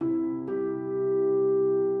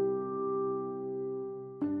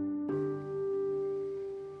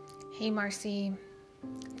Hey Marcy,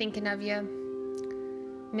 thinking of you,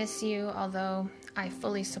 miss you, although I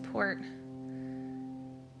fully support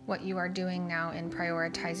what you are doing now in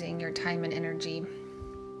prioritizing your time and energy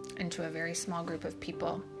into a very small group of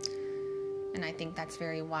people. And I think that's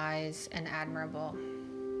very wise and admirable.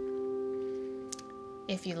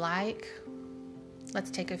 If you like, let's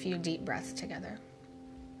take a few deep breaths together.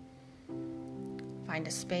 Find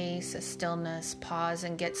a space, a stillness, pause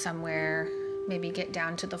and get somewhere. Maybe get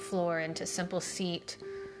down to the floor into simple seat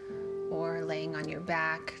or laying on your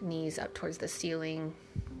back, knees up towards the ceiling,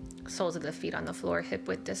 soles of the feet on the floor, hip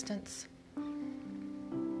width distance.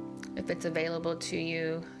 If it's available to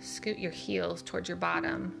you, scoot your heels towards your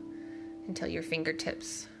bottom until your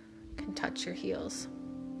fingertips can touch your heels.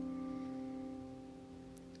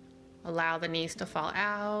 Allow the knees to fall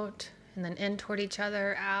out and then in toward each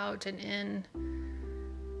other, out and in.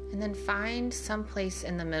 And then find some place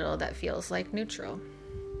in the middle that feels like neutral.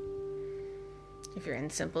 If you're in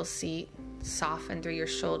simple seat, soften through your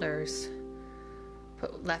shoulders.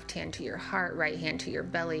 Put left hand to your heart, right hand to your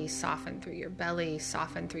belly. Soften through your belly,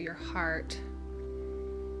 soften through your heart.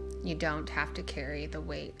 You don't have to carry the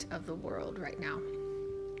weight of the world right now.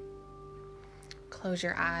 Close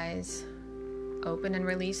your eyes, open and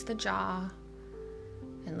release the jaw,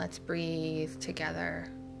 and let's breathe together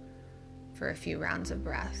for a few rounds of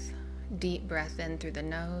breath. Deep breath in through the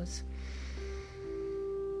nose.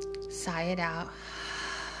 Sigh it out.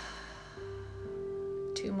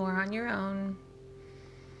 2 more on your own.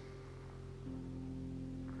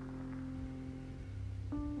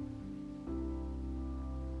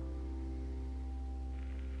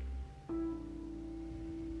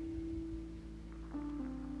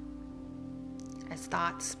 As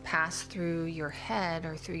thoughts pass through your head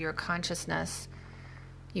or through your consciousness,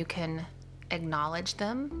 you can acknowledge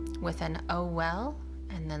them with an "oh well"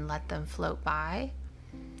 and then let them float by,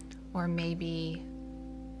 or maybe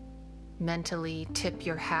mentally tip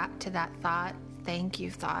your hat to that thought, "thank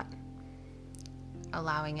you thought,"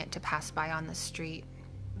 allowing it to pass by on the street.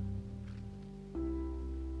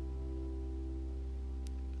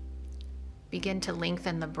 Begin to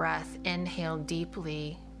lengthen the breath. Inhale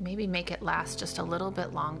deeply. Maybe make it last just a little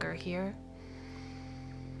bit longer here.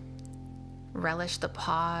 Relish the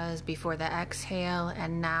pause before the exhale,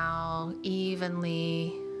 and now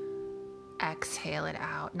evenly exhale it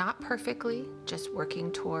out. Not perfectly, just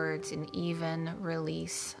working towards an even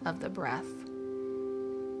release of the breath.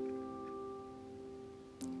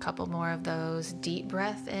 A couple more of those. Deep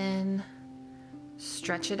breath in,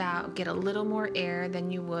 stretch it out, get a little more air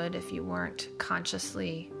than you would if you weren't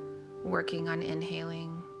consciously working on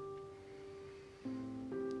inhaling.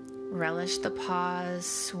 Relish the pause,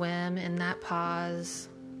 swim in that pause,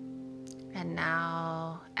 and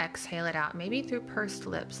now exhale it out. Maybe through pursed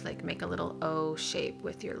lips, like make a little O shape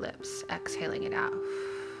with your lips, exhaling it out.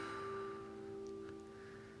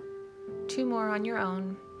 2 more on your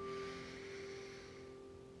own.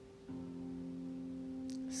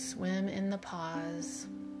 Swim in the pause.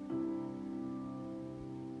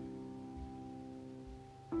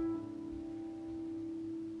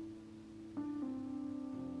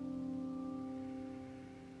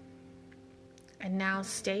 And now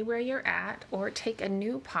stay where you're at or take a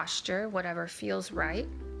new posture, whatever feels right.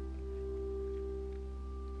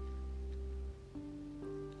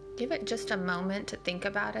 Give it just a moment to think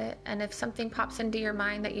about it, and if something pops into your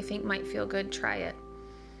mind that you think might feel good, try it.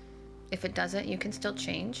 If it doesn't, you can still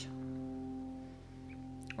change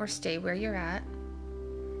or stay where you're at.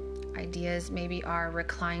 Ideas maybe are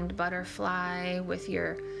reclined butterfly with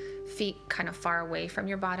your feet kind of far away from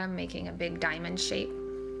your bottom, making a big diamond shape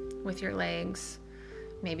with your legs,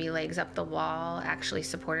 maybe legs up the wall, actually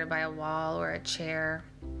supported by a wall or a chair,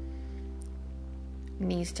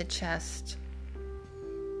 knees to chest.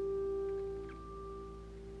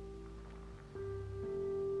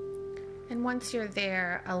 And once you're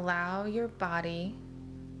there, allow your body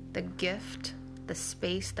the gift, the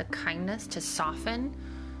space, the kindness to soften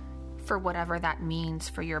for whatever that means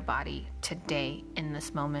for your body today, in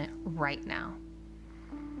this moment, right now.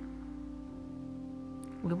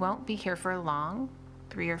 We won't be here for long,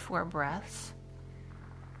 3 or 4 breaths.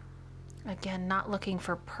 Again, not looking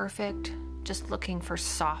for perfect, just looking for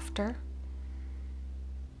softer,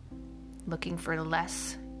 looking for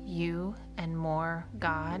less you and more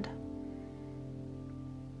God,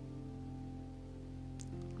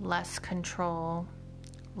 less control,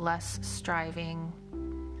 less striving,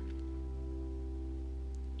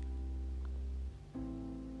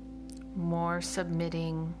 more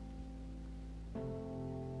submitting,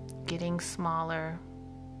 getting smaller,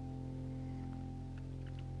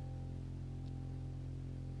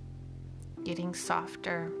 getting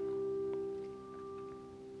softer,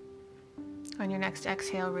 On your next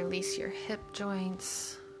exhale, release your hip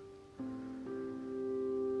joints.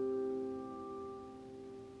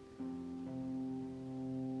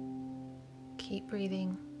 Keep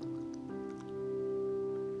breathing.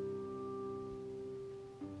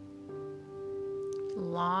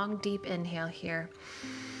 Long, deep inhale here.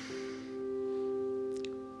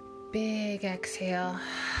 Big exhale.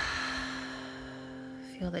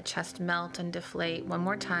 Feel the chest melt and deflate. One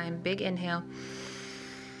more time. Big inhale.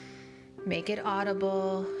 Make it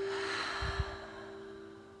audible.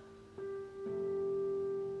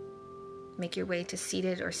 Make your way to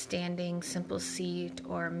seated or standing, simple seat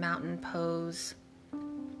or mountain pose.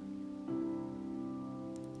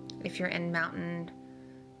 If you're in mountain,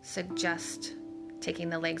 suggest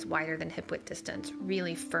taking the legs wider than hip width distance.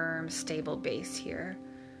 Really firm, stable base here.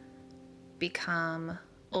 Become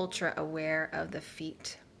ultra aware of the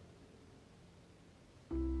feet.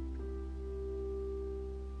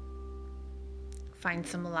 Find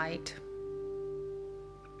some light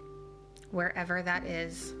wherever that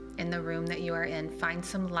is in the room that you are in. Find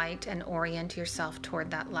some light and orient yourself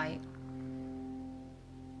toward that light.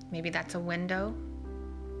 Maybe that's a window.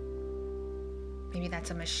 Maybe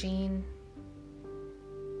that's a machine.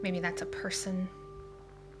 Maybe that's a person.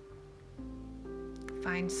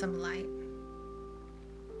 Find some light.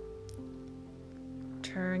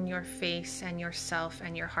 Turn your face and yourself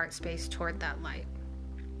and your heart space toward that light.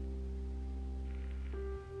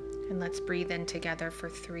 And let's breathe in together for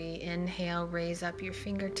 3. Inhale, raise up your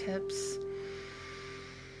fingertips.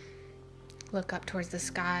 Look up towards the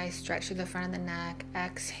sky, stretch through the front of the neck.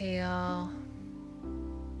 Exhale.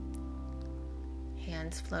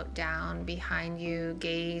 Hands float down behind you.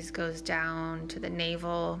 Gaze goes down to the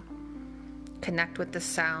navel. Connect with the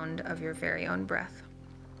sound of your very own breath.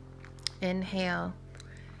 Inhale.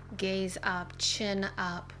 Gaze up, chin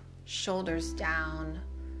up, shoulders down.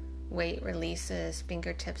 Weight releases,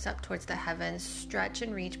 fingertips up towards the heavens. Stretch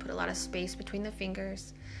and reach, put a lot of space between the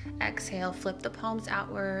fingers. Exhale, flip the palms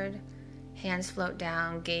outward. Hands float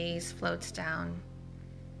down, gaze floats down.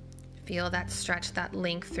 Feel that stretch, that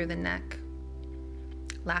length through the neck.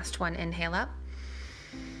 Last one, inhale up.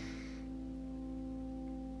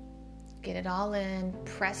 Get it all in.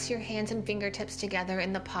 Press your hands and fingertips together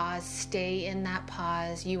in the pause. Stay in that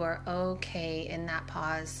pause. You are okay in that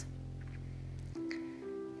pause.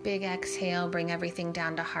 Big exhale, bring everything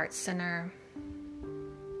down to heart center.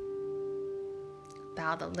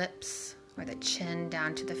 Bow the lips or the chin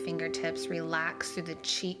down to the fingertips. Relax through the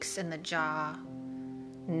cheeks and the jaw,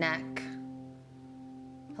 neck.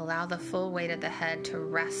 Allow the full weight of the head to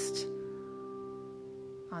rest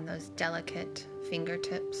on those delicate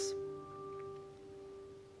fingertips.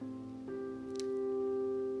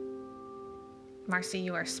 Marcy,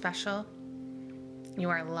 you are special. You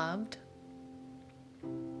are loved.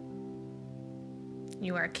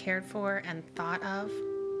 You are cared for and thought of.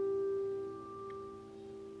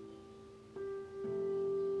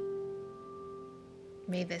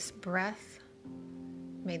 May this breath,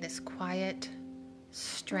 may this quiet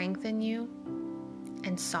strengthen you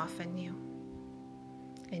and soften you.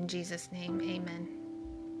 In Jesus' name, amen.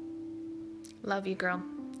 Love you, girl.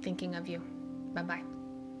 Thinking of you. Bye-bye.